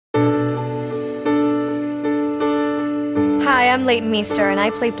Hi, I'm Leighton Meester, and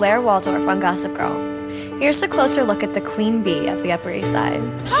I play Blair Waldorf on Gossip Girl. Here's a closer look at the queen bee of the Upper East Side.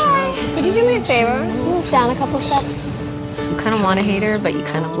 Hi! Could you do me a favor? Move down a couple steps. You kind of want to hate her, but you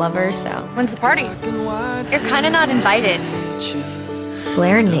kind of love her, so... When's the party? You're kind of not invited.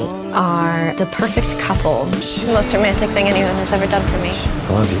 Blair and Nate are the perfect couple. It's the most romantic thing anyone has ever done for me. I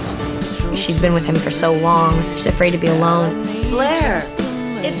love you. She's been with him for so long, she's afraid to be alone. Blair,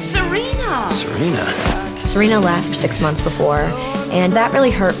 it's Serena. Serena left 6 months before, and that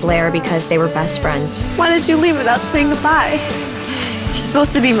really hurt Blair because they were best friends. Why did you leave without saying goodbye? You're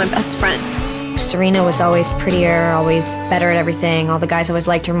supposed to be my best friend. Serena was always prettier, always better at everything. All the guys always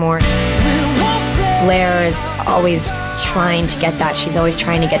liked her more. Blair is always trying to get that. She's always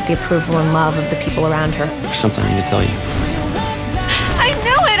trying to get the approval and love of the people around her. There's something I need to tell you. I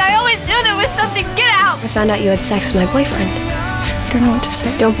knew it! I always knew there was something. Get out! I found out you had sex with my boyfriend. I don't know what to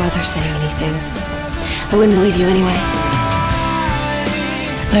say. Don't bother saying anything. I wouldn't believe you anyway.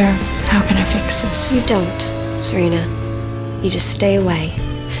 Blair, how can I fix this? You don't, Serena. You just stay away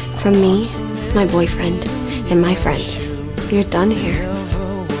from me, my boyfriend, and my friends. You're done here.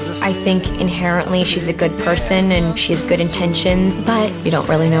 I think inherently she's a good person and she has good intentions, but you don't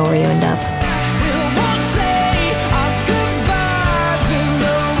really know where you end up.